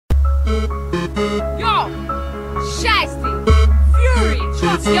Yo, Shystie, Fury,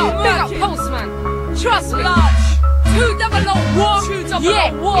 trust yo, big up Postman, trust me. Large, 200 war,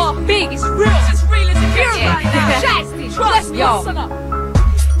 yeah, war, it's big, it's real as it gets right now. Shystie, trust me, yo.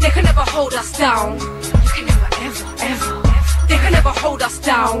 They can never hold us down. You can never, ever. They can never hold us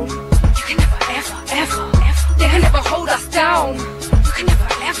down. You can never, ever. They can never hold us down. You can never,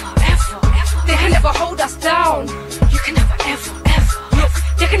 ever. They can never hold us down. You can never, ever. Look,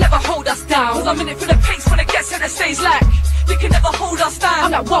 they can never hold us down. Cause I'm in it for the pace when it gets to the stage like they can never hold us down.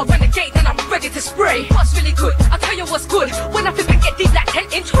 I'm that wild renegade and I'm ready to spray. What's really good? I'll tell you what's good. When I flip and get deep like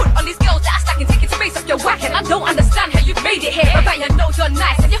 10-inch hood on these girls that are stacking, taking space off your whack. And I don't understand how you made it here. I bet you know you're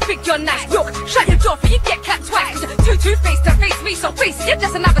nice and you think you're nice. Look, shut your door for you get clapped twice. Cause you're too two-faced to face me, so face it. You're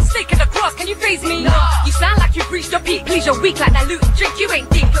just another snake in the grass. Can you face me? No. You sound like you've reached your peak. Please, you're weak like that loot drink. You ain't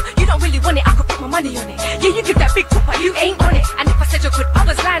deep. Look, you don't really want it. I could put my money on it. Yeah, you give that big talk, but you ain't on it. And if I said you're good, I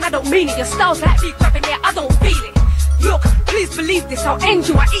was lying. I don't mean it. Your style's like me grabbing it. I don't feel it. Look, please believe this, I'll end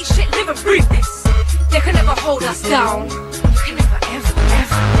you, I eat shit, live and breathe this. They can never hold us down. You can never, ever.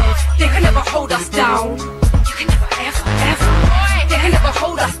 They can never hold us down. You can never, ever. They can never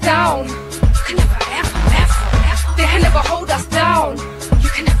hold us down. You can never, ever. They can never hold us down. You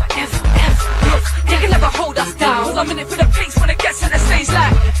can never, ever. Look, they can never hold us down. Cause I'm in it for the pace when it gets to the stage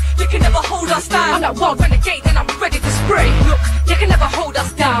like they can never hold us down. I'm that wild renegade and I'm ready to spray. Look, they can never hold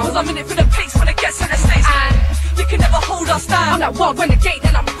us down. Cause I'm in it for the pace when it gets to the stage and they can never hold us down. I'm that wild renegade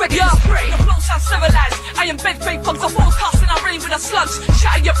and I'm ready to spray. The flow sounds civilized. I am bed-fake bugs. I forecast and I rain with a sludge.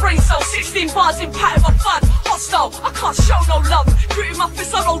 Shatter your brain cells. 16 bars in pattern of fun. Hostile, I can't show no love. Gritting my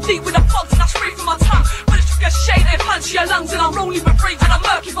fists, I roll deep with the bugs and I spray from my tongue. But it's just a shade, they punch your lungs and I'm rolling with rage and I'm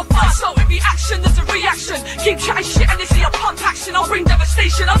murky for fun. So every action, there's a reaction. Keep chatting shit and they see a pump action. I'll bring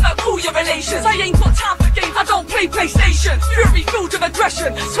devastation. I'm not all your relations. I ain't got time for games. I don't play PlayStation. Fury filled with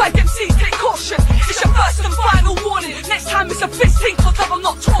aggression. Swag MCs, take caution. It's your first and final warning. Next time it's a fist think cause I'm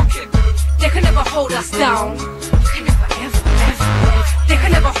not talking. They can never hold us down. You can never, ever. They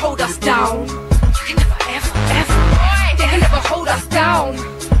can never hold us down. You can never, ever. They can never hold us down.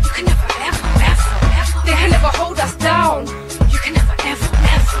 You can never, ever. They can never hold us down. You can never, ever.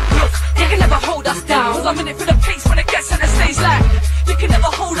 Look, they can never hold us down. Cause I'm in it for the pace when it gets to the stage like they can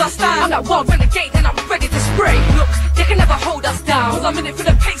never hold us down. I'm that wild renegade and I'm ready to spray. Look, they can never hold us down. Cause I'm in it for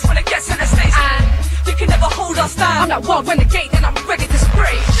the pace when it gets to the stage and they can never hold us down. I'm that wild renegade and I'm ready to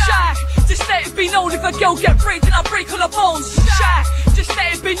spray. Shy, just let it be known if a girl get brave then I break all her bones. Shy, just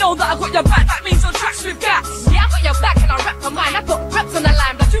let it be known that I got your back. That means on tracks with gas. Yeah, I got your back and I rap for mine. I put reps on the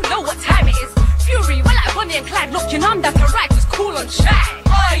line, but you know what time it is. Fury, we're like Bonnie and Clyde. Look, you know I'm down to ride, just cool on Shy.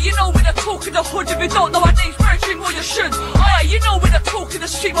 You know with the talk of the hood, if you don't know my name's Virgin, well you should. You know with the talk of the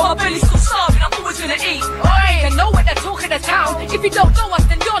street, but my belly's still starving, I'm always gonna eat. You know with the talk of the town, if you don't know us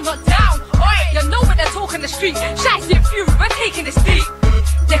then you're not down. You know with the talk on the street, Shystie and Fury, we're taking this deep.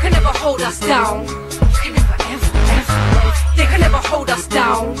 They can never hold us down. You can never, ever. They can never hold us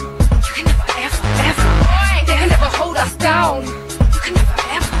down. You can never, ever. They can never hold us down. You can never,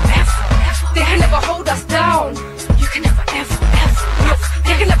 ever. They can never hold us down. You can never, ever. Look,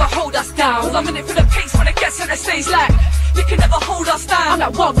 they can never hold us down. Cause I'm in it for the pace when it gets to the stage like they can never hold us down. I'm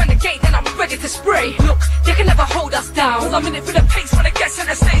that wild renegade and I'm ready to spray. Look, they can never hold us down. Cause I'm in it for the pace when it gets to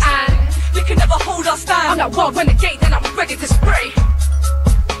the stage and they can never hold us down. I'm that wild renegade and I'm ready to spray.